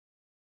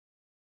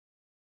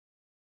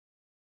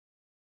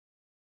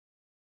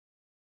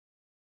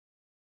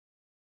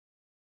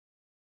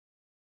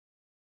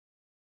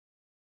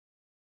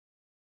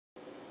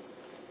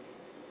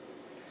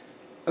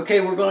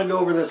Okay, we're going to go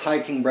over this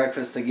hiking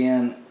breakfast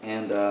again,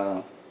 and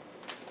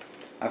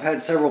I've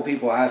had several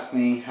people ask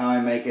me how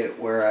I make it,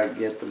 where I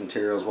get the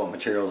materials, what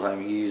materials I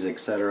use,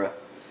 etc.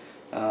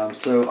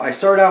 So I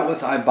start out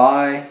with, I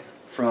buy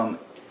from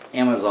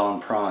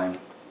Amazon Prime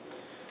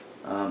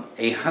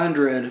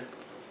 100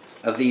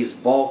 of these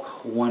bulk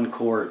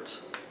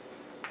 1-quart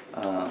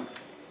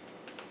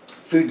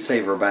food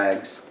saver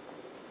bags.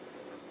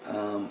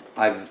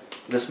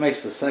 This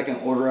makes the second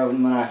order of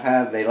them that I've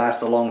had. They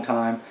last a long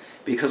time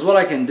because what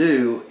I can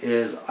do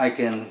is I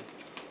can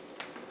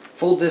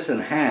fold this in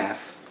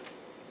half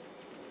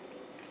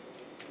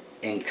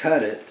and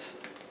cut it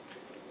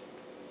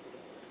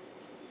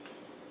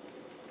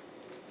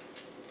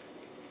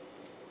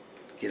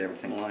get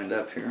everything lined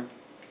up here.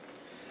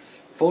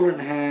 Fold it in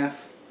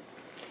half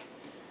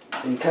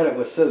and cut it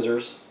with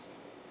scissors.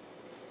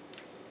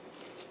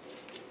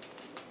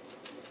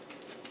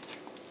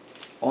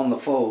 On the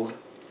fold.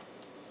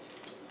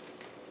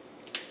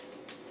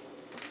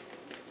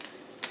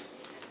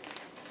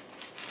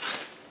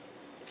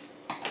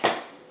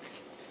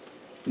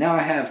 Now I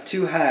have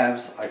two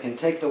halves. I can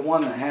take the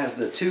one that has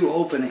the two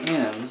open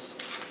ends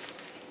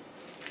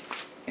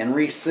and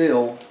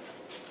reseal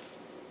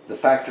the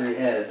factory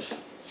edge.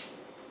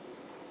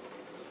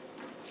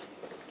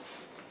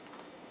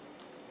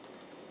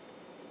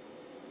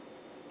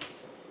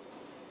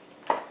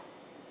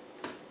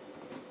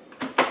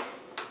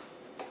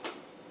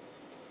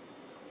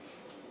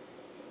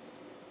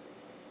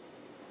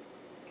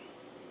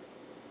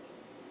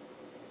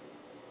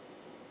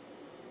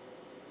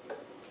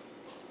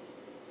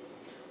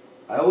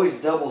 I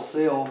always double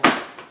seal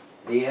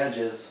the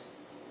edges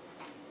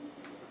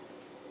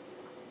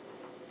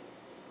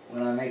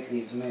when I make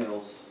these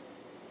meals.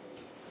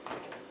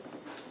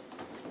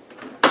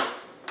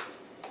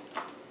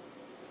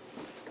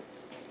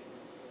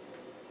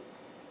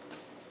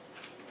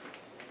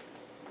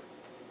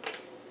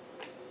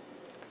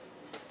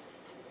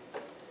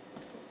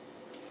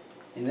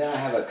 And then I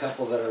have a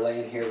couple that are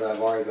laying here that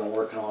I've already been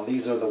working on.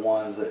 These are the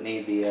ones that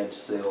need the edge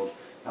sealed.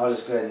 I'll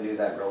just go ahead and do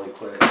that really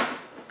quick.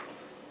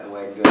 That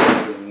way I can go ahead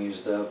and get them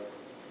used up.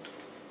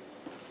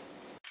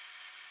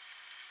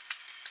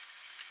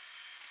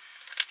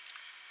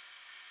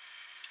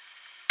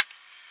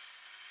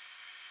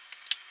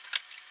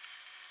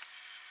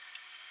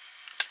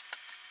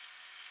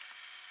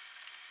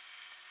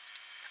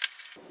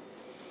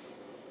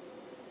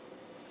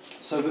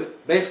 So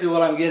basically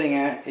what I'm getting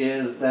at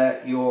is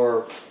that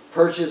your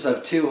purchase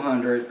of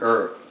 200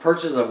 or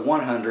purchase of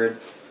 100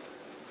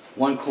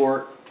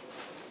 1-quart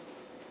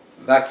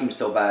vacuum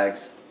seal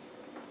bags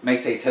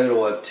makes a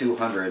total of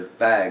 200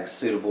 bags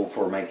suitable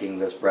for making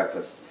this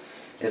breakfast.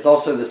 It's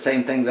also the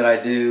same thing that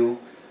I do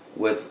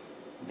with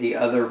the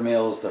other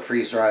meals, the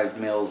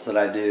freeze-dried meals that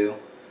I do.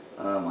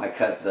 I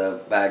cut the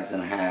bags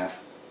in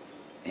half,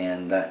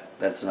 and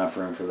that's enough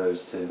room for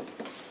those two.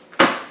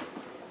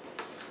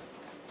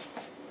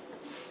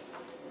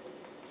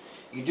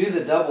 You do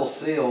the double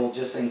seal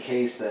just in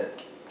case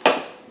that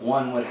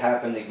one would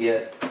happen to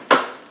get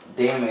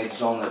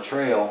damaged on the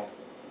trail.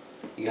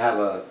 You have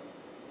a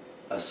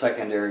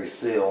secondary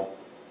seal.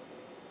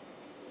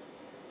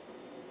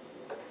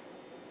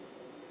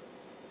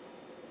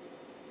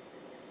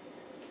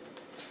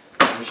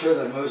 I'm sure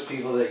that most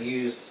people that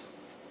use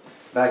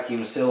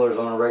vacuum sealers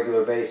on a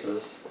regular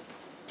basis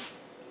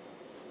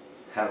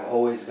have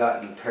always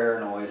gotten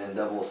paranoid and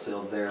double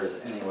sealed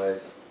theirs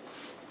anyways.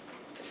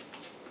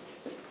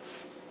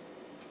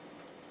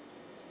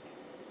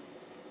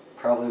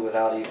 Probably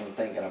without even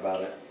thinking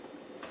about it.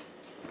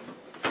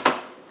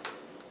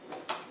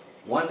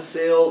 One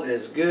seal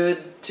is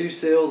good, two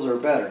seals are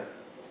better.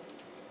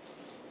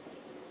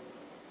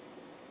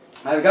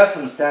 I've got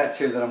some stats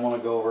here that I'm going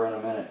to go over in a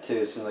minute too,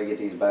 as soon as I get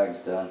these bags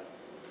done.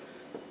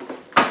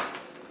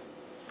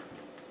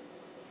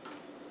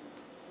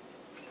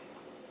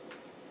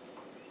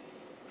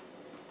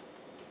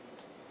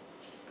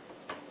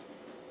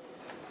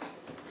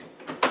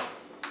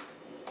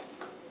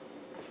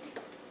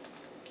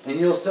 And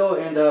you'll still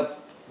end up,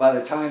 by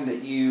the time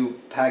that you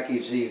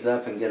package these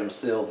up and get them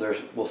sealed, there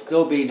will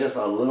still be just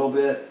a little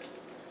bit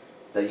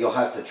that you'll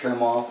have to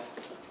trim off.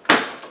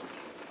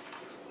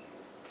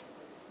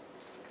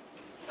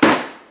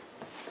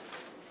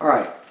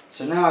 Alright,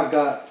 so now I've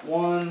got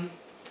 1,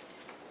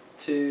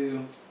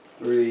 2,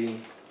 3,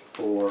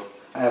 4.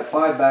 I have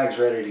 5 bags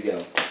ready to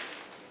go.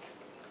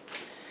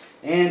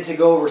 And to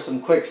go over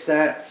some quick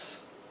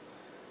stats,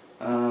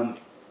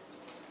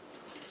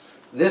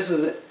 this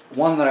is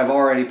one that I've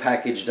already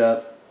packaged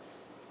up.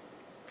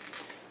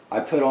 I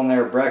put on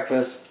there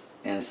breakfast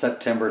in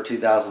September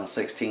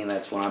 2016.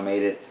 That's when I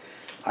made it.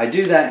 I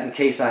do that in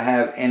case I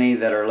have any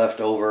that are left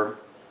over.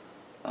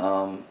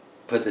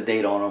 Put the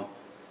date on them.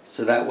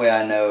 So that way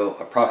I know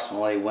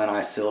approximately when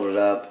I sealed it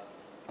up.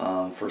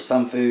 For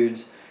some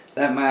foods,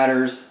 that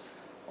matters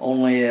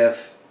only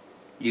if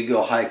you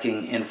go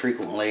hiking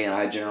infrequently, and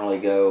I generally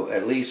go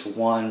at least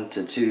 1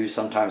 to 2,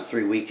 sometimes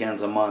 3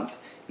 weekends a month,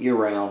 year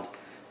round.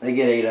 They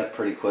get ate up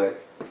pretty quick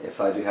if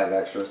I do have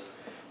extras.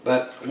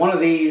 But one of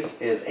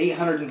these is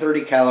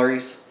 830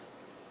 calories,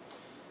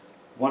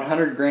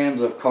 100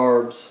 grams of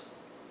carbs,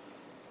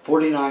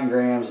 49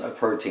 grams of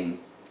protein.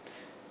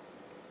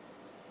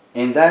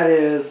 And that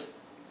is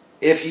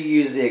if you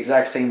use the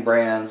exact same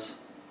brands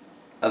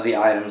of the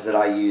items that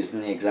I used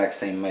in the exact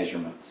same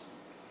measurements.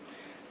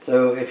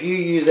 So if you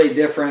use a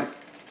different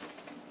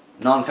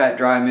non-fat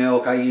dry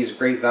milk, I use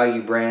Great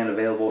Value brand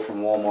available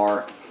from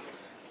Walmart.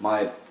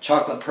 My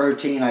chocolate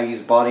protein, I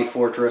use Body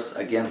Fortress,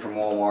 again from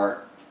Walmart.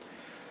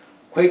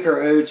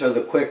 Quaker Oats are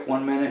the quick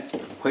 1 minute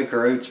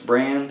Quaker Oats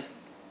brand.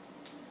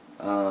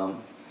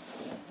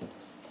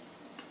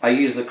 I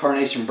use the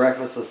Carnation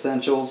Breakfast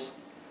Essentials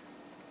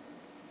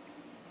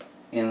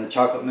in the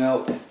chocolate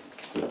milk.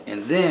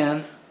 And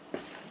then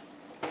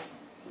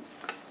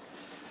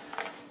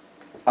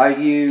I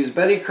use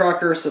Betty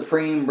Crocker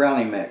Supreme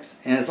Brownie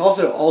Mix. And it's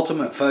also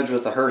Ultimate Fudge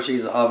with the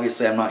Hershey's.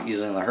 Obviously I'm not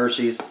using the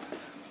Hershey's.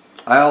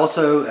 I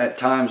also at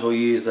times will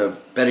use a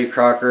Betty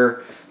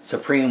Crocker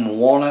Supreme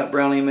Walnut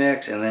Brownie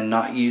Mix and then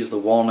not use the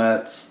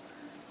walnuts.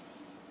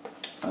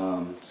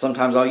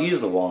 Sometimes I'll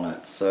use the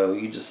walnuts, so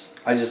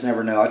I just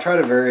never know. I try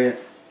to vary it.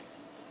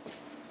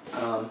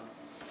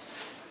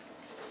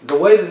 The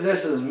way that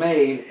this is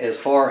made as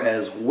far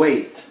as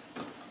weight,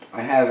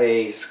 I have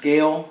a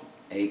scale,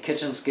 a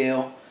kitchen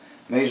scale,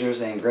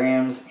 measures in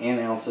grams and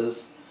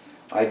ounces.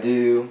 I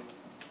do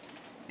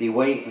the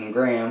weight in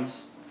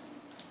grams.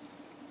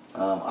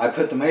 I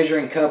put the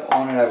measuring cup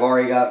on it. I've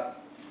already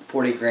got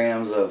 40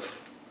 grams of,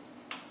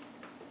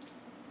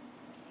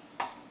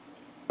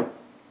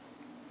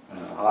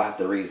 I'll have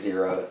to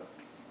re-zero it.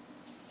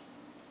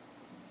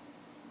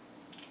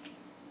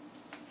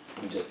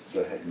 Let me just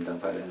go ahead and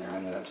dump that in there. I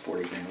know that's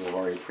 40 grams. I've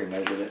already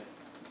pre-measured it.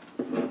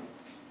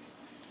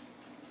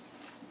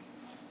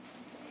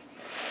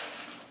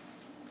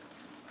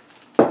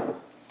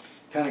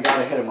 Kind of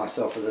got ahead of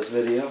myself for this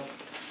video.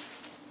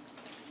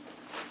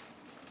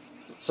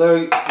 So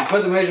you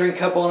put the measuring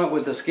cup on it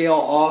with the scale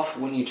off.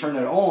 When you turn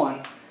it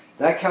on,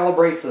 that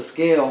calibrates the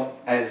scale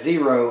at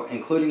 0,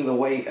 including the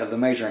weight of the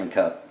measuring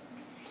cup.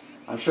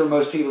 I'm sure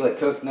most people that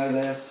cook know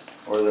this,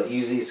 or that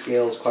use these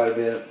scales quite a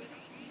bit.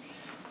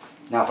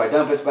 Now if I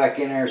dump this back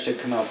in there, it should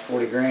come out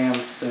 40 grams,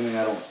 assuming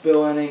I don't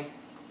spill any.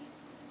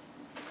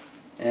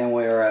 And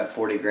we are at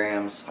 40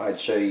 grams. I'd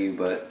show you,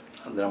 but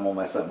then I'm going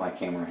to mess up my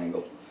camera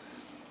angle.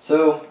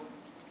 So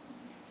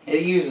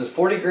it uses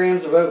 40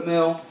 grams of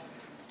oatmeal,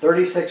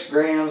 36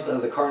 grams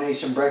of the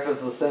Carnation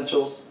Breakfast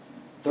Essentials,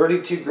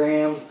 32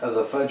 grams of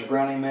the Fudge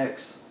Brownie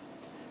Mix,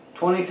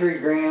 23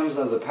 grams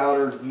of the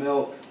powdered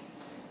milk,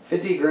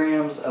 50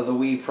 grams of the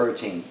whey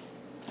protein.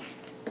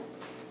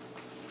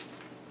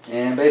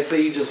 And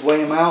basically you just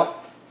weigh them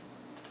out,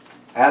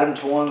 add them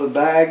to one of the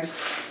bags.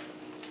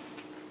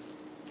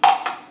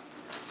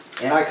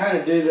 And I kind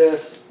of do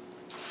this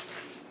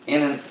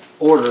in an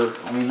order.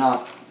 I mean,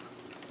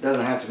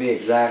 doesn't have to be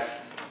exact,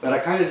 but I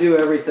kind of do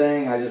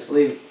everything. I just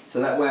leave so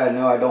that way I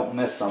know I don't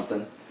miss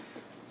something.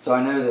 So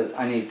I know that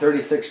I need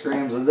 36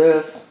 grams of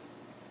this.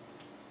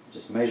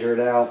 Just measure it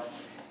out.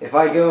 If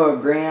I go a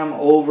gram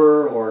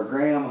over or a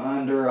gram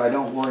under, I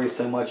don't worry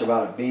so much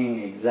about it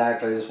being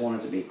exact. I just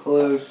want it to be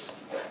close.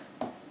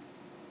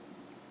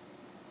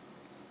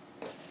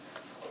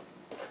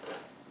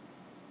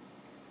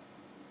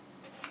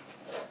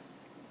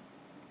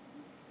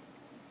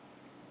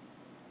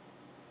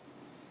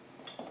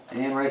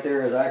 And right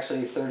there is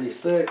actually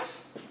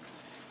 36.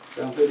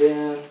 Dump it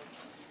in.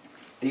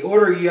 The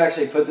order you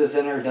actually put this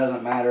in there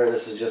doesn't matter.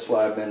 This is just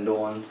what I've been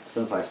doing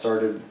since I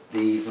started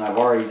these, and I've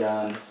already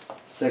done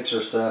 6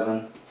 or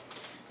 7.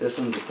 This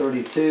one's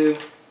 32.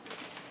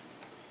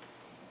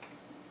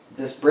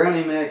 This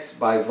brownie mix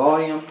by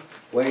volume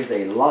weighs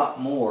a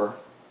lot more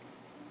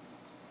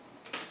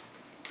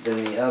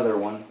than the other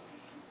one.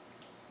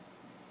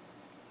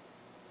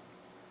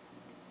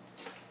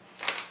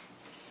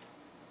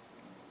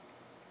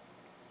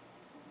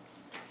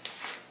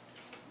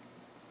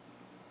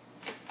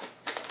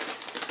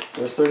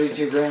 There's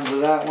 32 grams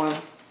of that one.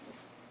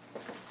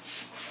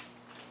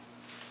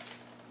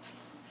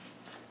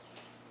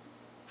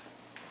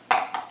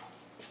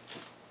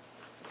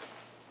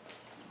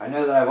 I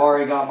know that I've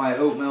already got my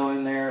oatmeal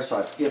in there, so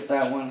I skipped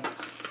that one.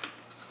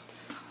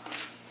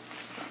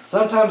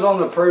 Sometimes on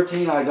the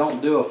protein I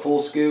don't do a full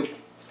scoop.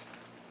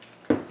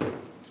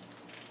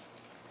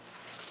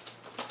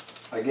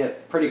 I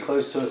get pretty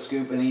close to a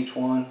scoop in each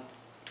one.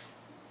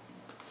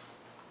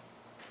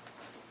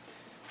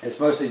 It's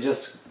mostly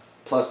just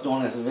plus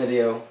doing this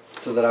video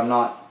so that I'm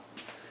not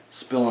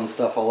spilling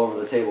stuff all over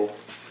the table.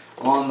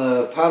 On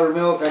the powdered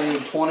milk I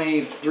need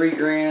 23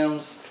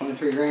 grams.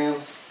 23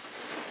 grams.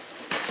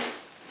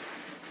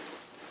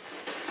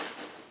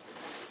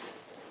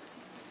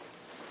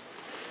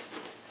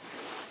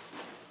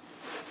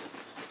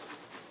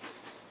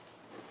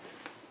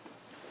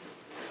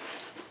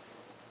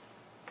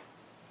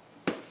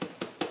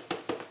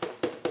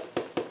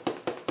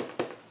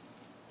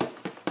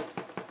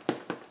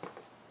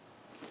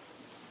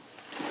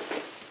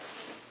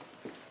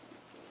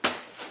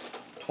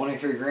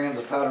 .23 grams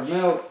of powdered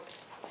milk.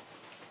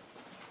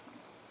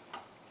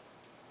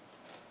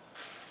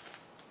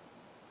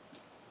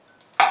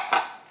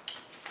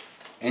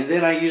 And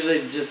then I usually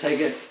just take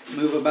it,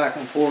 move it back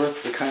and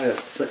forth to kind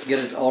of get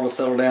it all to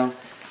settle down.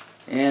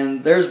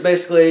 And there's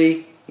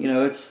basically, you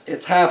know,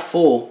 it's half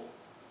full,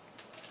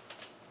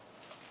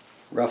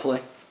 roughly.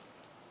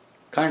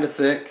 Kind of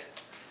thick,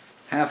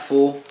 half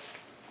full.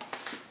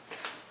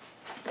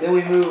 Then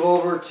we move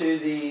over to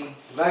the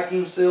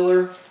vacuum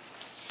sealer.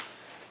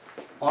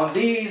 On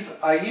these,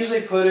 I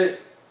usually put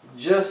it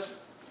just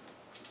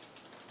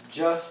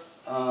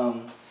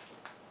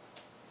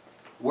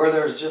where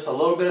there's just a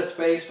little bit of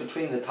space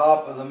between the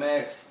top of the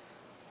mix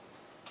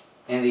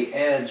and the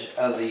edge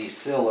of the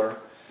sealer.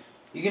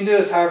 You can do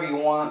this however you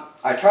want.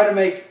 I try to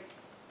make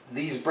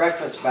these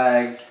breakfast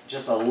bags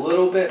just a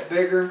little bit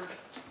bigger,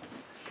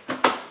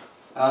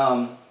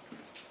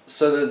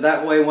 so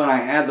that way when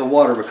I add the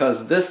water,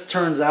 because this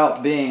turns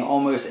out being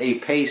almost a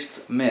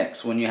paste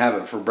mix when you have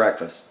it for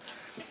breakfast.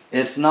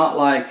 It's not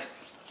like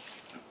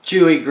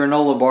chewy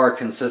granola bar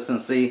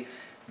consistency,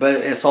 but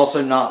it's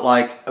also not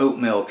like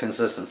oatmeal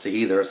consistency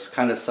either. It's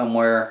kind of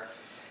somewhere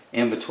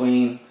in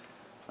between.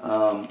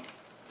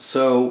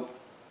 So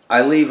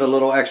I leave a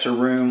little extra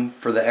room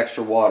for the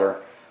extra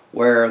water,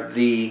 where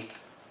the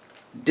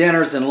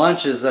dinners and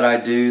lunches that I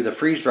do, the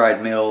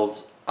freeze-dried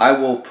meals, I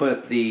will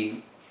put the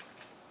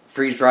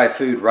freeze-dried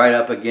food right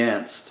up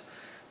against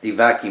the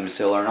vacuum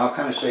sealer, and I'll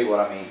kind of show you what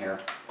I mean here.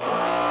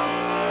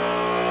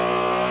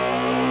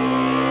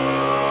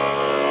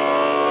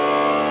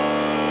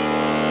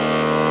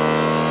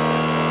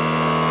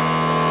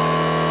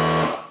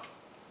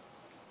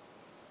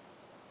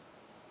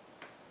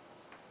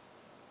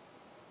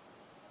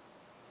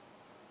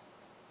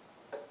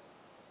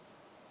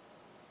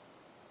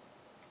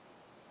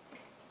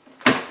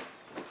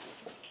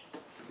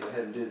 Go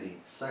ahead and do the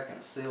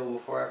second seal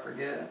before I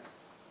forget.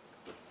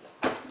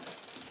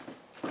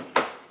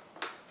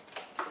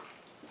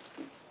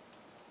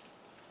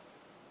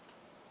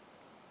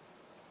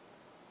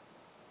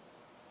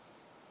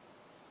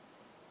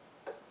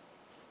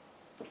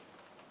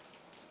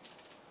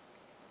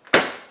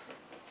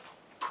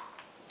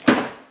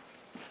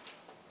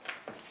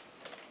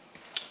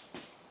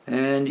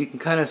 And you can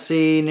kind of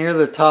see near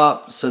the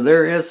top, so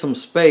there is some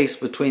space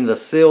between the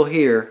seal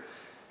here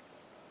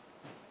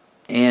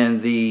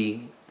and the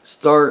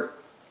start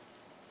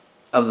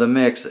of the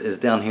mix is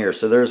down here.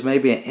 So there's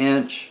maybe an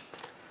inch,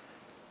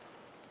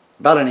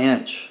 about an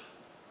inch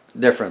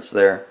difference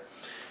there.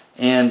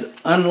 And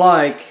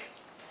unlike,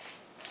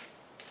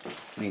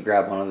 let me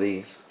grab one of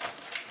these.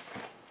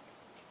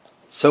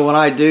 So when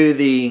I do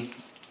the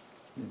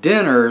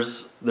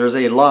dinners, there's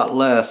a lot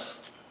less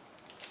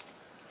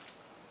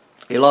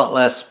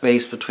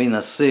space between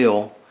the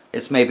seal.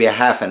 It's maybe a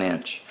half an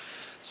inch.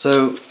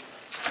 So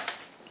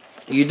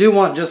you do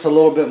want just a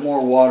little bit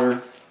more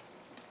water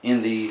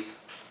in these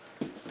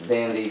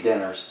than the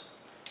dinners.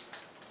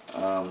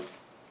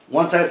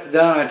 Once that's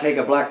done, I take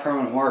a black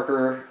permanent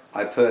marker,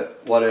 I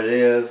put what it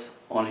is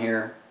on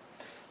here,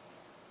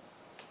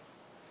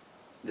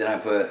 then I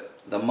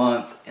put the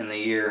month and the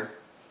year,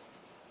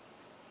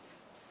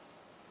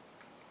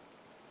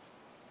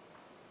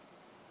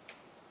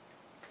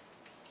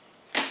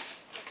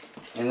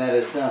 and that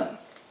is done.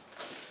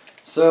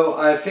 So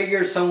I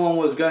figured someone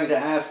was going to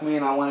ask me,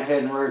 and I went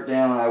ahead and wrote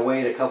down. I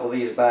weighed a couple of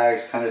these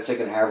bags, kind of took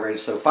an average.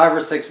 So 5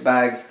 or 6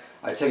 bags,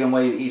 I took and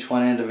weighed each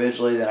one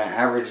individually, then I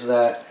averaged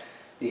that.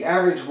 The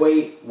average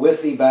weight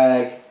with the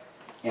bag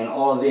and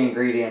all of the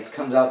ingredients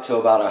comes out to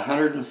about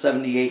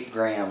 178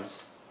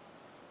 grams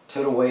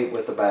total weight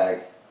with the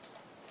bag.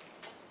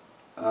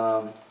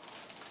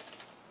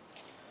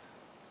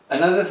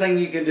 Another thing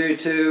you can do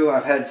too,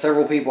 I've had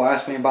several people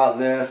ask me about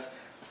this.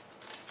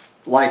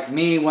 Like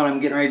me, when I'm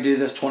getting ready to do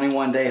this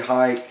 21-day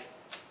hike,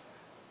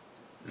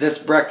 this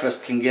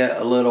breakfast can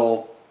get a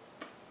little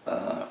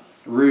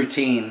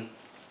routine.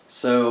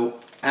 So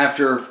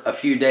after a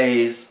few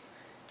days,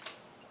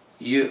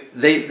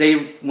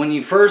 when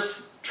you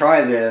first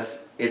try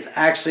this, it's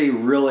actually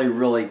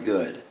really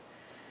good.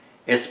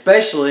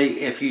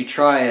 Especially if you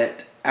try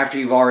it after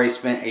you've already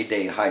spent a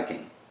day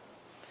hiking.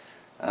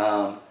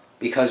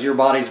 Because your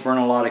body's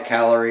burning a lot of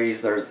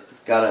calories. It's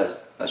got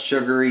a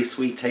sugary,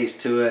 sweet taste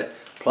to it,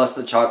 plus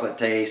the chocolate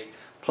taste,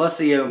 plus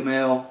the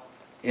oatmeal.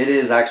 It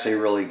is actually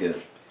really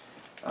good.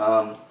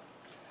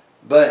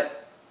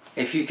 But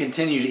if you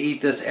continue to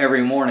eat this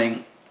every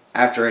morning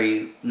after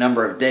a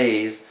number of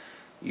days,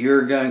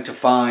 you're going to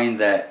find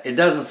that it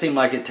doesn't seem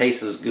like it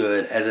tastes as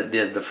good as it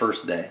did the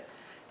first day.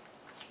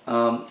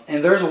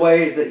 And there's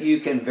ways that you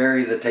can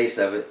vary the taste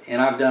of it,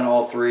 and I've done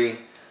all three.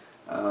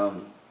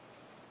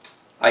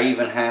 I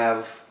even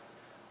have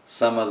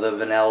some of the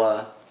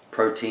vanilla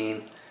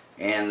protein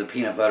and the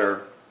peanut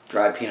butter,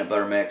 dry peanut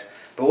butter mix.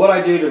 But what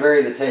I do to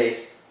vary the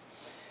taste,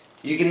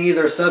 you can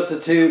either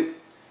substitute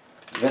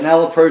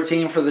vanilla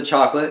protein for the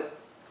chocolate.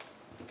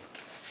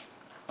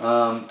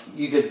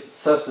 You could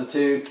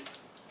substitute,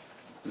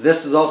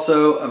 this is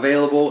also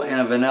available in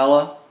a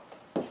vanilla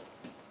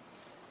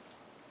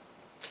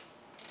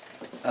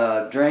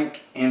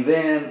drink, and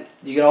then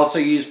you could also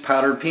use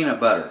powdered peanut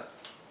butter.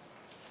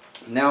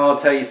 Now I'll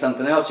tell you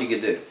something else you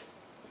could do.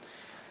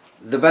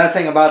 The bad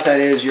thing about that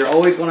is you're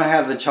always going to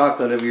have the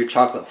chocolate of your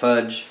chocolate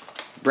fudge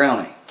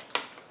brownie.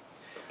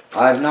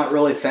 I've not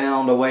really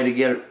found a way to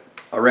get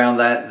around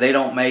that. They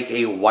don't make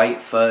a white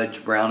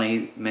fudge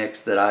brownie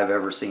mix that I've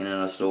ever seen in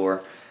a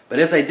store. But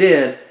if they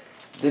did,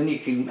 then you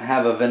can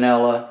have a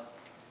vanilla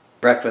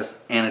breakfast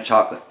and a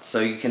chocolate. So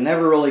you can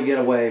never really get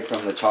away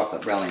from the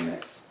chocolate brownie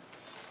mix.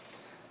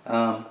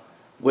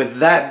 With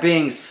that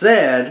being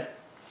said,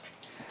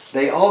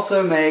 they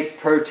also make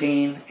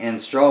protein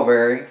and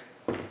strawberry.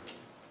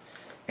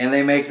 And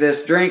they make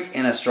this drink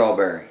in a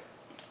strawberry.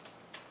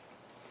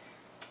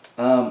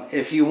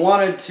 If you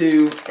wanted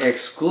to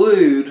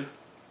exclude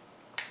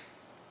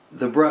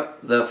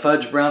the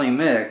fudge brownie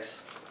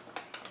mix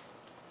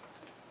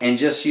and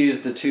just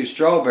use the 2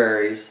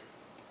 strawberries,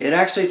 it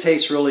actually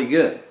tastes really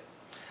good.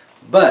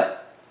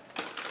 But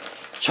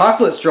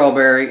chocolate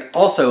strawberry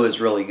also is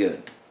really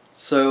good.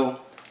 So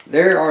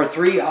there are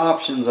 3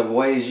 options of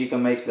ways you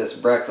can make this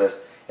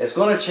breakfast. It's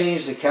going to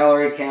change the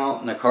calorie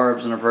count and the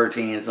carbs and the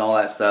proteins and all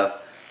that stuff,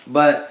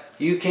 but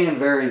you can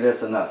vary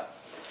this enough.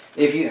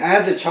 If you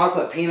add the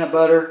chocolate peanut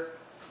butter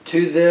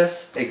to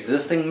this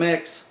existing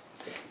mix,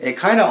 it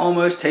kind of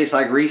almost tastes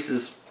like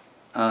Reese's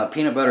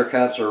peanut butter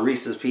cups or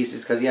Reese's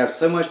Pieces, because you have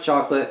so much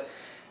chocolate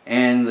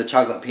and the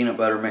chocolate peanut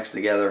butter mixed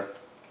together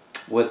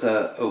with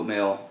the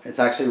oatmeal. It's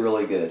actually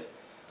really good.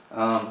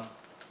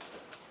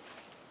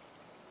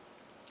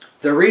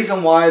 The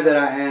reason why that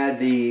I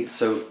add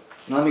so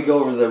let me go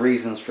over the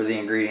reasons for the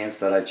ingredients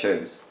that I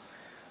chose.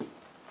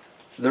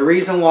 The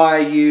reason why I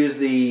use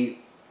the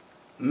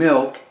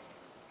milk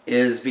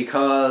is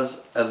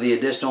because of the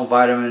additional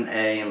vitamin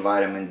A and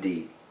vitamin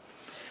D.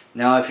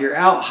 Now, if you're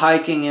out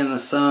hiking in the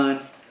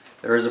sun,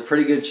 there is a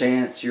pretty good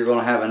chance you're going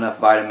to have enough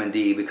vitamin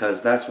D,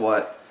 because that's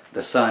what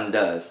the sun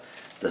does.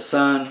 The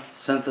sun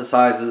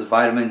synthesizes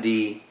vitamin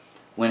D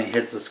when it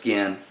hits the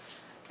skin,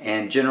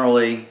 and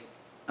generally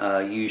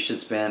you should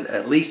spend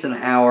at least an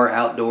hour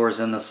outdoors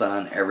in the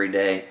sun every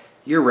day,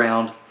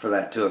 year-round, for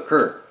that to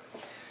occur.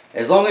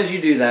 As long as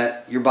you do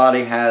that, your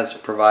body has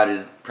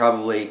provided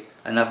probably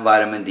enough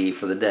vitamin D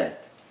for the day.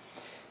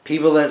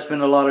 People that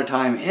spend a lot of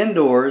time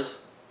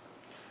indoors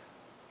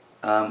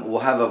will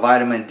have a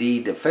vitamin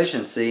D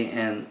deficiency,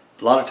 and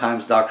a lot of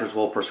times doctors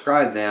will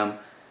prescribe them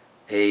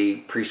a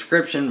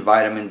prescription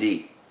vitamin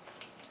D.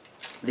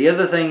 The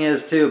other thing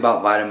is too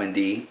about vitamin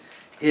D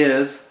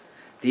is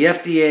the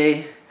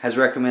FDA has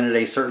recommended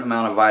a certain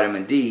amount of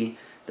vitamin D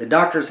that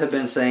doctors have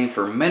been saying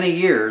for many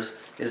years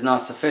is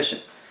not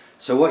sufficient.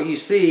 So what you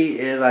see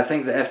is, I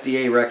think the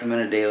FDA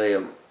recommended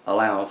daily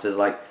allowance is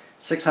like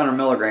 600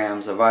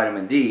 milligrams of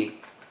vitamin D.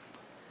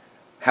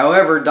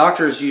 However,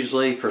 doctors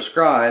usually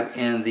prescribe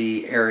in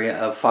the area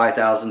of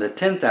 5,000 to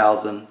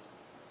 10,000.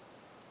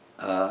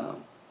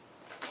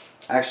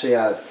 Actually,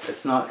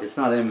 it's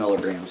not in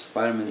milligrams.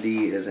 Vitamin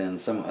D is in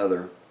some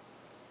other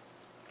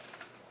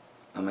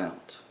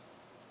amount.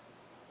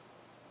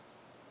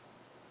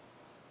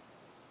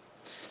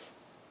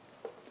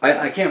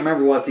 I can't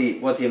remember what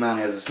the amount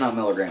is. It's not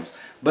milligrams.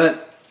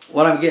 But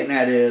what I'm getting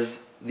at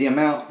is the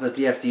amount that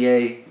the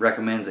FDA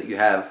recommends that you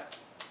have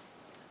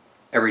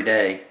every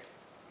day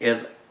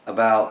is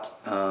about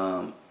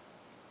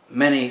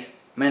many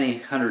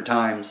hundred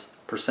times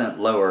 %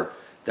 lower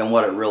than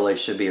what it really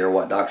should be, or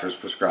what doctors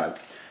prescribe.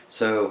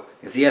 So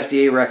if the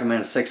FDA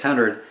recommends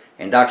 600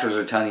 and doctors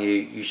are telling you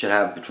you should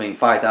have between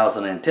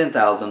 5,000 and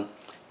 10,000,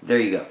 there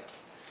you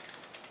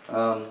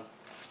go.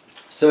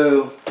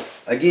 So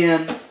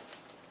again,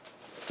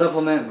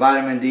 supplement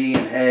vitamin D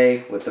and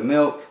A with the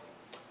milk,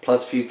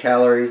 plus a few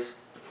calories.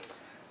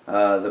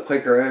 The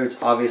Quaker Oats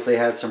obviously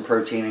has some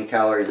protein and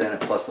calories in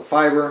it, plus the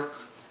fiber.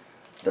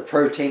 The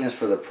protein is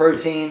for the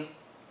protein.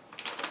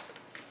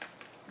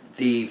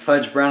 The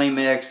fudge brownie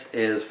mix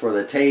is for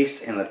the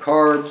taste and the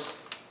carbs.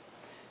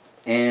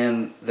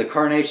 And the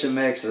carnation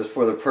mix is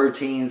for the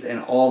proteins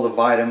and all the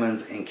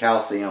vitamins and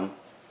calcium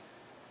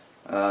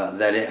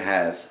that it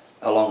has,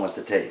 along with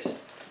the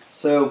taste.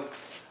 So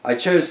I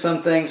chose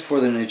some things for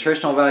the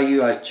nutritional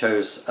value. I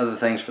chose other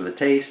things for the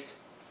taste.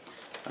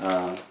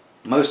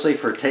 Mostly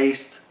for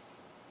taste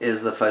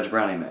is the fudge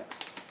brownie mix.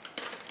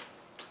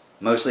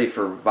 Mostly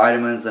for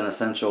vitamins and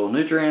essential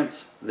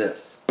nutrients,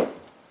 this.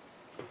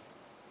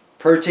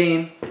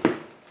 Protein,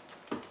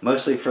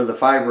 mostly for the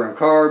fiber and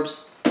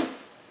carbs,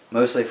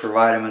 mostly for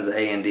vitamins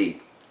A and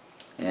D.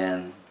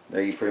 And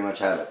there you pretty much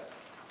have it.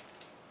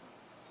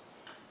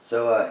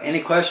 So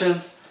any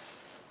questions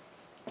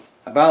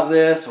about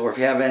this, or if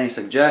you have any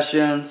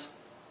suggestions,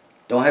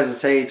 don't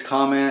hesitate to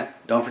comment.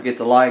 Don't forget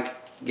to like,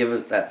 give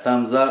it that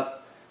thumbs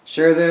up.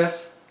 Share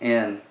this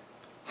in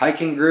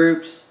hiking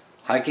groups,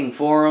 hiking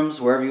forums,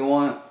 wherever you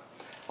want.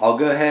 I'll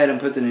go ahead and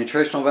put the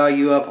nutritional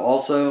value up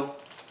also.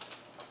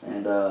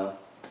 And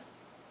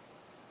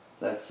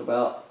that's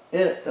about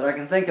it that I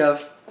can think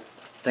of.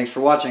 Thanks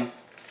for watching.